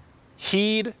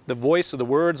 heed the voice of the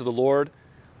words of the Lord.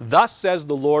 Thus says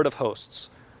the Lord of hosts,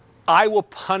 I will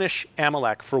punish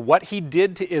Amalek for what he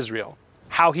did to Israel,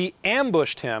 how he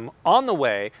ambushed him on the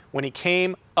way when he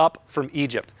came up from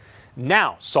Egypt.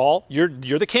 Now, Saul, you're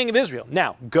the king of Israel.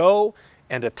 Now, go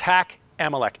and attack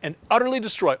Amalek and utterly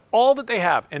destroy all that they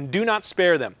have and do not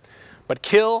spare them, but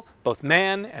kill both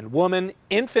man and woman,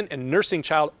 infant and nursing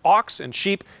child, ox and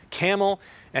sheep, camel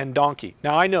and donkey.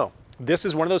 Now, I know this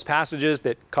is one of those passages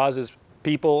that causes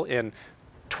people in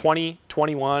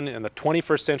 2021 and the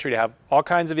 21st century to have all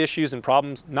kinds of issues and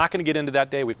problems. Not going to get into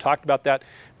that day. We've talked about that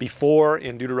before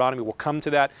in Deuteronomy. We'll come to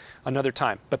that another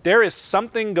time. But there is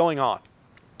something going on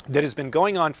that has been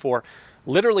going on for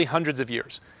literally hundreds of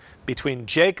years between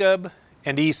Jacob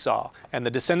and Esau, and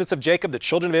the descendants of Jacob, the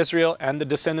children of Israel, and the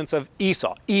descendants of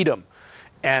Esau, Edom.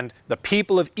 And the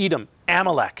people of Edom,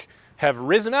 Amalek, have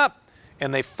risen up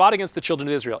and they fought against the children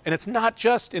of Israel. And it's not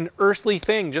just an earthly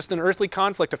thing, just an earthly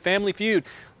conflict, a family feud.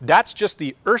 That's just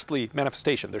the earthly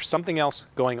manifestation. There's something else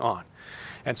going on.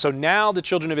 And so now the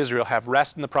children of Israel have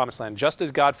rest in the promised land, just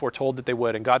as God foretold that they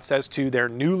would. And God says to their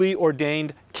newly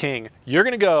ordained king, you're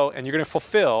going to go and you're going to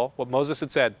fulfill what Moses had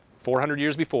said 400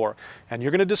 years before, and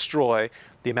you're going to destroy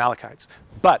the Amalekites.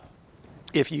 But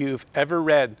if you've ever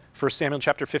read 1 Samuel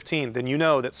chapter 15, then you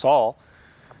know that Saul,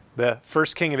 the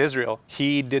first king of Israel,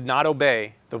 he did not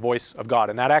obey the voice of God.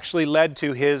 And that actually led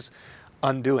to his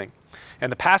undoing.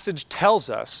 And the passage tells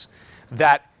us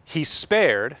that he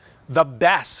spared the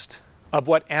best of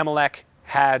what Amalek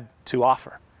had to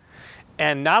offer.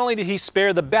 And not only did he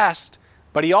spare the best,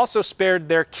 but he also spared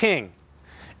their king.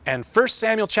 And 1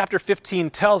 Samuel chapter 15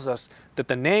 tells us that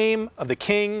the name of the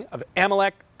king of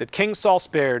Amalek that King Saul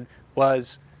spared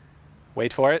was,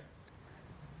 wait for it,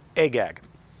 Agag.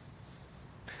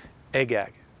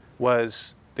 Agag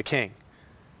was the king.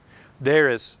 There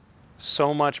is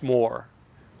so much more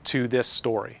to this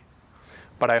story,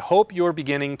 but I hope you're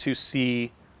beginning to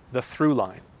see the through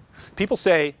line. People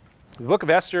say the book of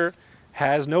Esther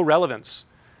has no relevance.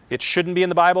 It shouldn't be in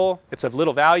the Bible. It's of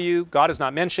little value. God is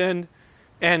not mentioned.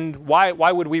 And why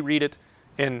would we read it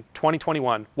in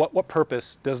 2021? What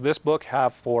purpose does this book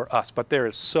have for us? But there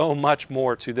is so much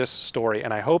more to this story,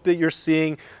 and I hope that you're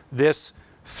seeing this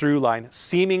through line.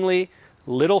 Seemingly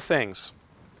little things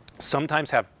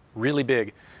sometimes have really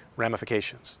big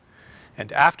ramifications.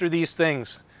 And after these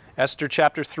things, Esther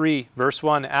chapter 3, verse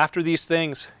 1, after these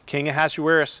things, King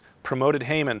Ahasuerus promoted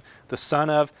Haman, the son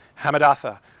of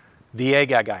Hammedatha, the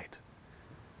Agagite.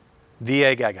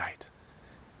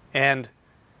 And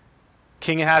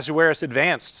King Ahasuerus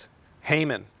advanced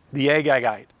Haman, the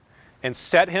Agagite, and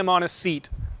set him on a seat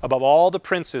above all the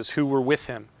princes who were with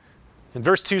him. And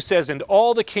verse 2 says, and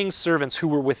all the king's servants who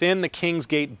were within the king's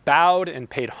gate bowed and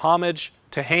paid homage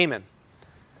to Haman.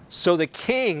 So the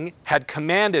king had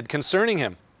commanded concerning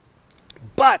him.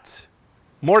 But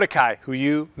Mordecai, who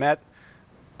you met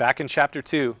back in chapter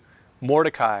 2,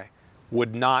 Mordecai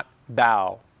would not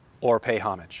bow or pay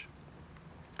homage.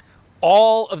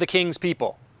 All of the king's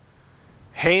people,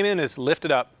 Haman is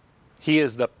lifted up. He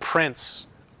is the prince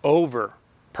over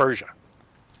Persia,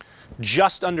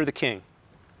 just under the king.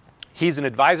 He's an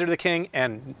advisor to the king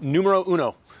and numero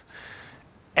uno.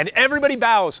 And everybody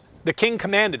bows. The king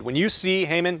commanded, when you see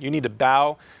Haman, you need to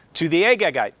bow to the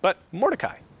Agagite. But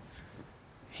Mordecai,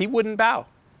 he wouldn't bow.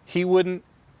 He wouldn't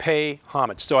pay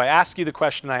homage. So I ask you the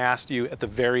question I asked you at the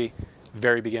very,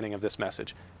 very beginning of this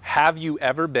message. Have you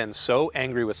ever been so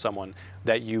angry with someone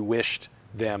that you wished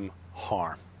them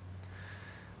harm?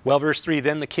 Well, verse 3,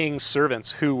 then the king's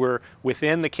servants who were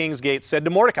within the king's gate said to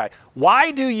Mordecai,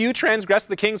 why do you transgress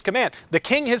the king's command? The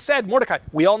king has said, Mordecai,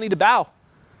 we all need to bow.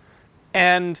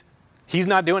 And he's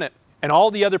not doing it. And all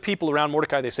the other people around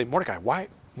Mordecai, they say, Mordecai, why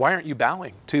aren't you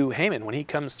bowing to Haman when he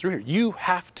comes through here? You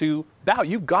have to bow.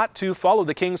 You've got to follow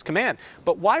the king's command.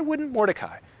 But why wouldn't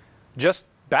Mordecai just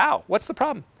bow? What's the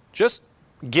problem? Just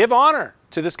give honor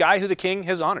to this guy who the king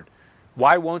has honored.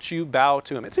 Why won't you bow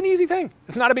to him? It's an easy thing.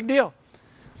 It's not a big deal.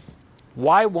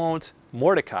 Why won't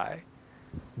Mordecai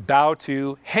bow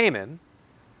to Haman?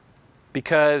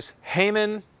 Because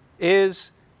Haman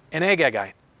is an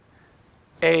Agagite,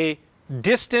 a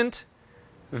distant,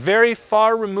 very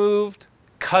far removed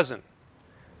cousin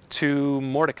to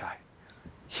Mordecai.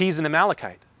 He's an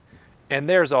Amalekite, and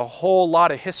there's a whole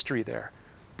lot of history there.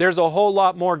 There's a whole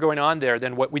lot more going on there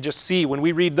than what we just see when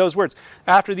we read those words.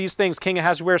 After these things, King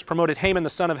Ahasuerus promoted Haman, the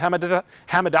son of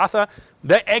Hammedatha,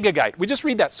 the Agagite. We just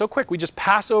read that so quick. We just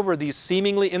pass over these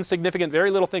seemingly insignificant, very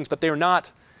little things, but they're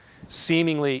not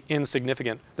seemingly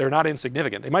insignificant. They're not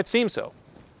insignificant. They might seem so.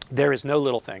 There is no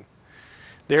little thing.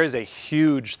 There is a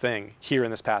huge thing here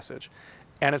in this passage.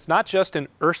 And it's not just an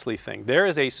earthly thing. There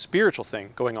is a spiritual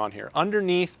thing going on here.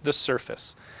 Underneath the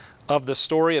surface of the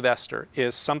story of Esther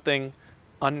is something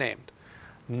unnamed,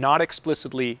 not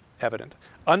explicitly evident.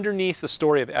 Underneath the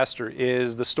story of Esther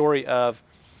is the story of,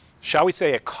 shall we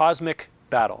say, a cosmic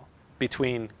battle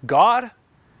between God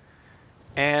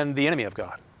and the enemy of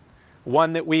God.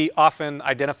 One that we often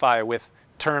identify with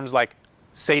terms like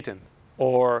Satan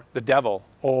or the devil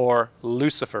or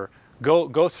Lucifer.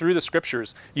 Go through the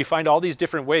scriptures. You find all these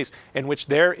different ways in which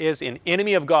there is an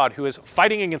enemy of God who is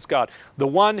fighting against God. The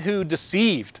one who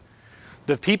deceived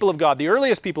the people of God, the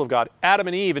earliest people of God, Adam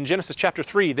and Eve. In Genesis chapter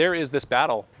 3, there is this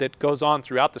battle that goes on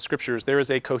throughout the scriptures. There is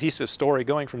a cohesive story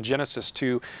going from Genesis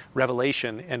to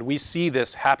Revelation, and we see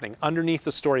this happening. Underneath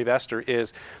the story of Esther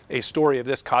is a story of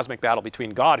this cosmic battle between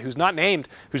God, who's not named,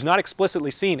 who's not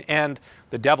explicitly seen, and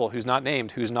the devil, who's not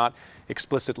named, who's not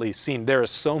explicitly seen. There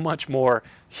is so much more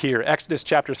here. Exodus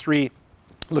chapter 3,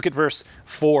 look at verse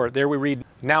 4. There we read,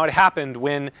 now it happened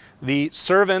when the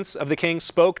servants of the king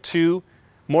spoke to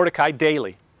Mordecai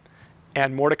daily,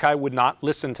 and Mordecai would not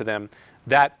listen to them,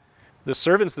 that the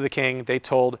servants of the king, they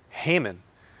told Haman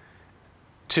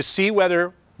to see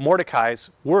whether Mordecai's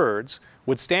words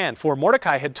would stand. For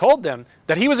Mordecai had told them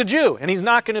that he was a Jew, and he's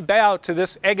not going to bow to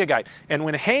this Agagite. And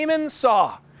when Haman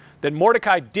saw that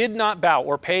Mordecai did not bow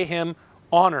or pay him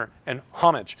honor and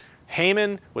homage,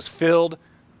 Haman was filled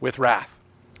with wrath.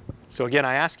 So again,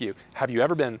 I ask you, have you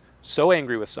ever been so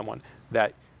angry with someone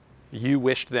that you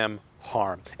wished them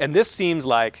harm? And this seems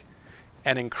like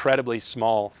an incredibly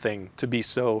small thing to be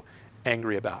so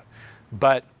angry about.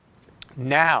 But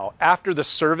now, after the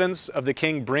servants of the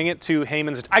king bring it to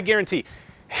Haman's, I guarantee,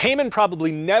 Haman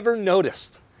probably never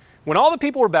noticed, when all the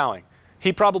people were bowing,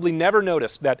 he probably never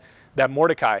noticed that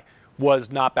Mordecai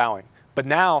was not bowing. But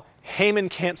now, Haman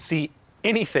can't see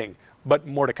anything but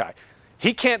Mordecai.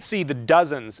 He can't see the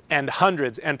dozens and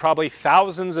hundreds and probably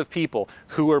thousands of people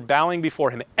who are bowing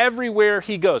before him. Everywhere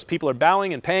he goes, people are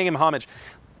bowing and paying him homage.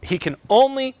 He can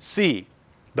only see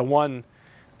the one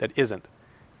that isn't.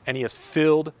 And he is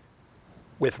filled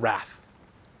with wrath.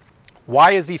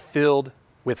 Why is he filled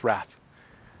with wrath?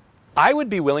 I would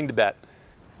be willing to bet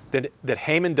that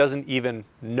Haman doesn't even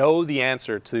know the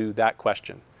answer to that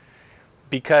question,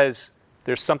 because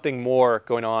there's something more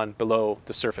going on below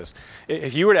the surface.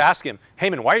 If you were to ask him,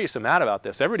 Haman, why are you so mad about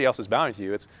this? Everybody else is bowing to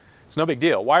you. It's no big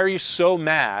deal. Why are you so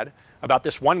mad about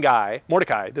this one guy,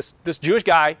 Mordecai, this Jewish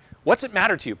guy? What's it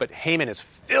matter to you? But Haman is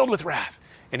filled with wrath,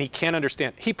 and he can't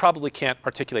understand. He probably can't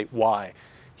articulate why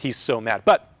he's so mad.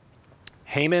 But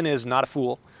Haman is not a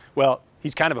fool. Well,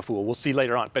 he's kind of a fool. We'll see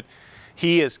later on. But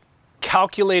he is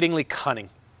calculatingly cunning.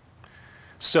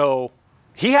 So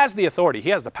he has the authority. He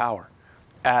has the power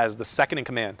as the second in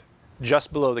command,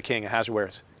 just below the king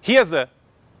Ahasuerus. He has the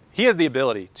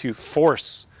ability to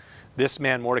force this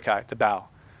man Mordecai to bow.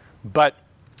 But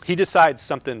he decides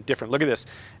something different. Look at this.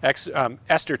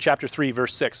 Esther chapter 3,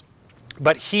 verse 6.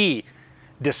 But he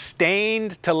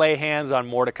disdained to lay hands on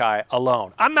Mordecai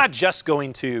alone. I'm not just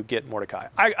going to get Mordecai.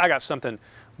 I got something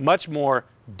much more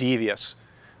devious,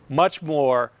 much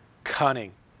more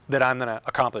cunning that I'm going to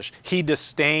accomplish. He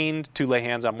disdained to lay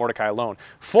hands on Mordecai alone.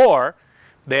 For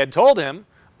they had told him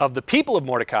of the people of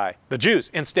Mordecai, the Jews,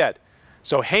 instead.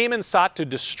 So Haman sought to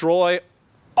destroy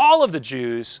all of the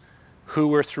Jews who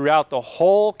were throughout the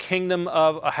whole kingdom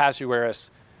of Ahasuerus,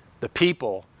 the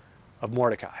people of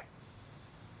Mordecai.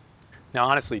 Now,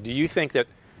 honestly, do you think that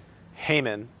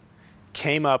Haman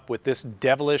came up with this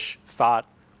devilish thought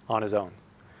on his own?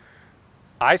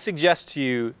 I suggest to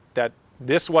you that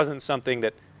this wasn't something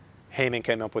that Haman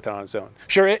came up with on his own.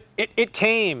 Sure, it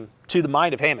came to the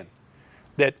mind of Haman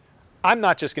that I'm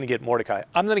not just going to get Mordecai,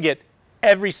 I'm going to get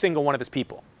every single one of his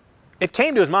people. It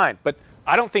came to his mind, but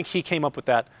I don't think he came up with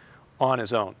that on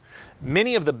his own.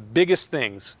 Many of the biggest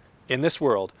things in this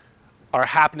world are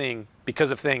happening because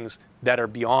of things that are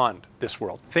beyond this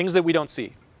world, things that we don't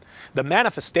see. The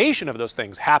manifestation of those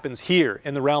things happens here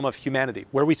in the realm of humanity,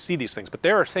 where we see these things, but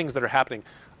there are things that are happening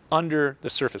under the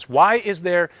surface. Why is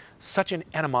there such an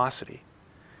animosity?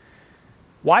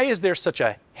 Why is there such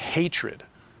a hatred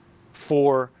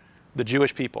for the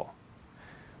Jewish people?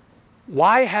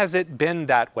 Why has it been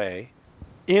that way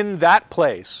in that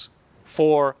place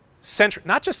for centuries,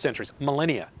 not just centuries,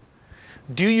 millennia?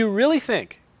 Do you really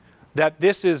think that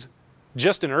this is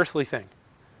just an earthly thing?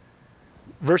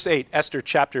 Verse 8, Esther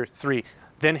chapter 3.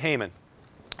 Then Haman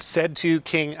said to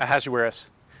King Ahasuerus,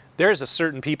 there is a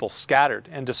certain people scattered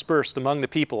and dispersed among the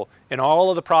people in all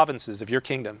of the provinces of your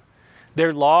kingdom.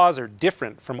 Their laws are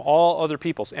different from all other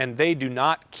peoples, and they do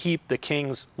not keep the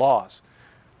king's laws.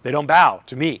 They don't bow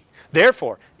to me.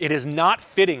 Therefore, it is not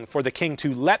fitting for the king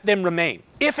to let them remain.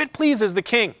 If it pleases the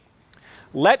king,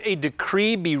 let a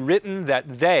decree be written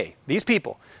that they, these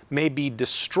people, may be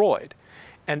destroyed.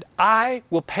 And I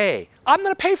will pay. I'm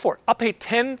going to pay for it. I'll pay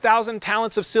 10,000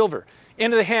 talents of silver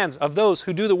into the hands of those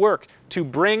who do the work to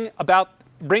bring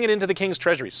it into the king's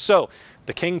treasury. So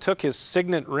the king took his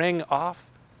signet ring off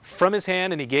from his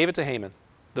hand, and he gave it to Haman,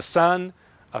 the son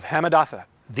of Hammedatha,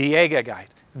 the Agagite,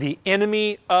 the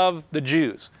enemy of the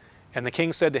Jews. And the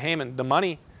king said to Haman, the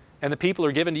money and the people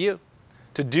are given to you,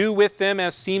 to do with them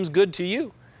as seems good to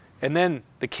you. And then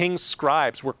the king's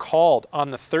scribes were called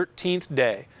on the 13th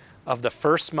day of the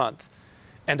first month,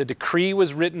 and a decree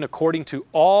was written according to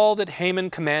all that Haman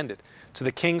commanded, to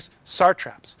the king's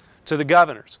satraps, to the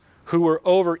governors who were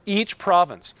over each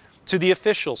province, to the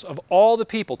officials of all the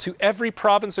people, to every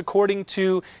province according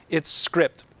to its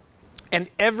script, and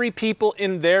every people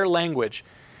in their language.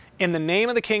 In the name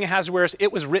of the king Ahasuerus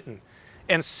it was written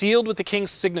and sealed with the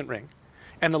king's signet ring.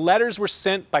 And the letters were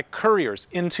sent by couriers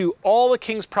into all the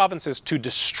king's provinces to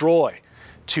destroy,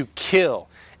 to kill,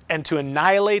 and to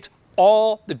annihilate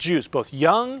all the Jews, both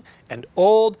young and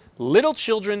old, little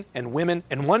children and women,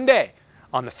 in one day,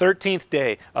 on the 13th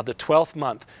day of the 12th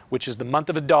month, which is the month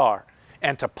of Adar,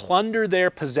 and to plunder their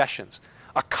possessions.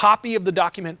 A copy of the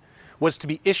document was to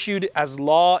be issued as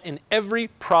law in every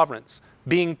province,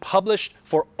 being published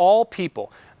for all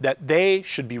people, that they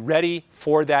should be ready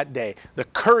for that day. The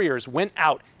couriers went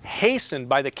out, hastened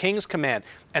by the king's command,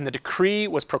 and the decree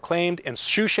was proclaimed in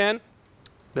Shushan,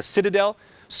 the citadel,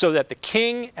 so that the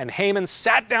king and Haman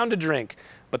sat down to drink,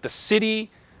 but the city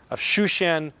of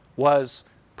Shushan was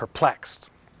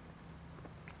perplexed.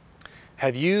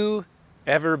 Have you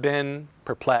ever been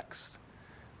perplexed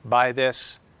by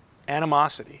this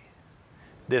animosity,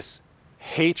 this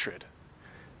hatred,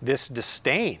 this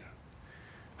disdain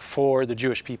for the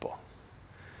Jewish people?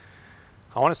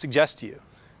 I want to suggest to you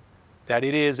that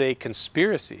it is a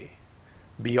conspiracy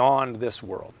beyond this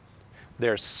world.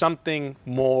 There's something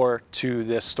more to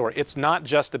this story. It's not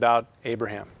just about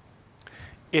Abraham.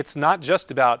 It's not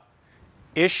just about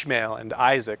Ishmael and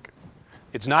Isaac.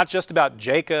 It's not just about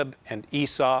Jacob and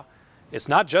Esau. It's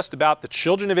not just about the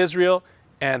children of Israel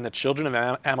and the children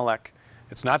of Amalek.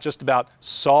 It's not just about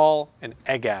Saul and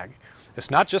Agag.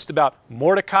 It's not just about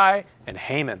Mordecai and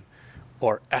Haman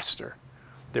or Esther.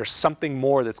 There's something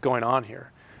more that's going on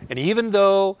here. And even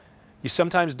though you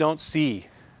sometimes don't see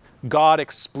God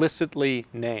explicitly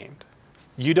named,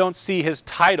 you don't see his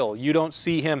title, you don't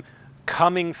see him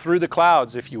coming through the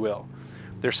clouds, if you will,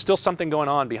 there's still something going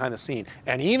on behind the scene.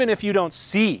 And even if you don't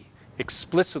see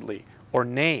explicitly or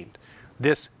named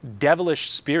this devilish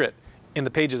spirit in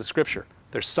the pages of Scripture,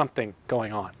 there's something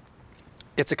going on.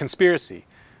 It's a conspiracy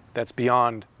that's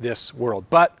beyond this world.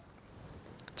 But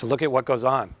to look at what goes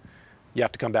on, you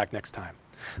have to come back next time.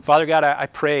 Father God, I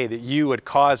pray that you would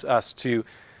cause us to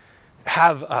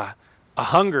have a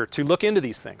hunger to look into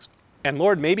these things. And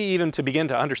Lord, maybe even to begin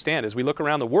to understand as we look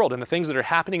around the world and the things that are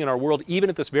happening in our world, even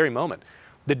at this very moment,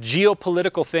 the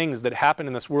geopolitical things that happen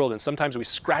in this world. And sometimes we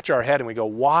scratch our head and we go,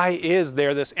 why is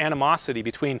there this animosity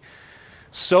between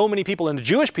so many people and the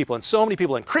Jewish people and so many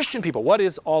people and Christian people? What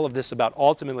is all of this about?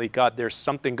 Ultimately, God, there's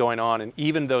something going on. And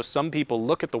even though some people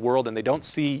look at the world and they don't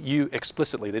see you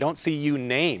explicitly, they don't see you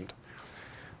named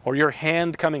or your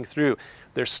hand coming through,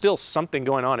 there's still something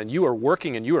going on, and you are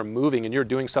working and you are moving and you're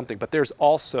doing something. But there's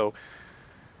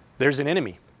an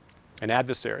enemy, an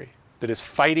adversary that is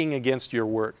fighting against your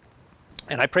work.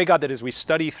 And I pray, God, that as we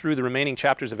study through the remaining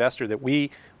chapters of Esther, that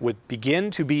we would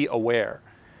begin to be aware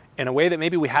in a way that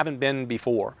maybe we haven't been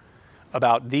before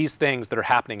about these things that are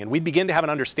happening. And we'd begin to have an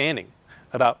understanding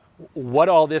about what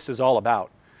all this is all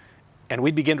about. And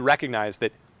we'd begin to recognize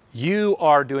that you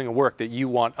are doing a work that you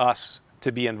want us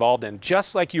to be involved in,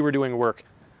 just like you were doing work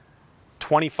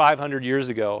 2,500 years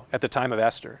ago at the time of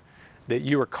Esther, that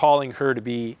you are calling her to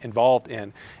be involved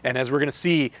in. And as we're going to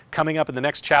see coming up in the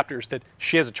next chapters, that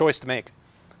she has a choice to make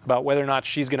about whether or not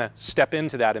she's going to step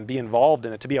into that and be involved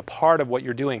in it, to be a part of what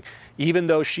you're doing, even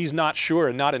though she's not sure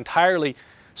and not entirely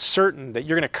certain that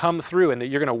you're going to come through and that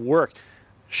you're going to work.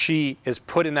 She is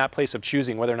put in that place of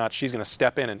choosing whether or not she's going to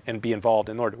step in and be involved.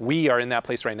 And Lord, we are in that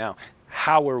place right now.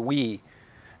 How are we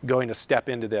going to step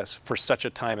into this for such a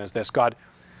time as this? God,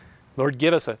 Lord,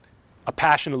 give us a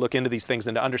passion to look into these things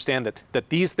and to understand that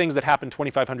these things that happened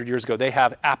 2,500 years ago, they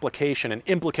have application and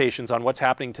implications on what's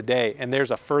happening today. And there's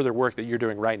a further work that you're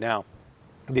doing right now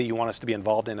that you want us to be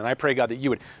involved in. And I pray, God, that you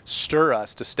would stir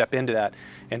us to step into that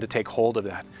and to take hold of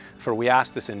that. For we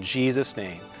ask this in Jesus'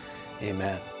 name.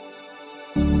 Amen.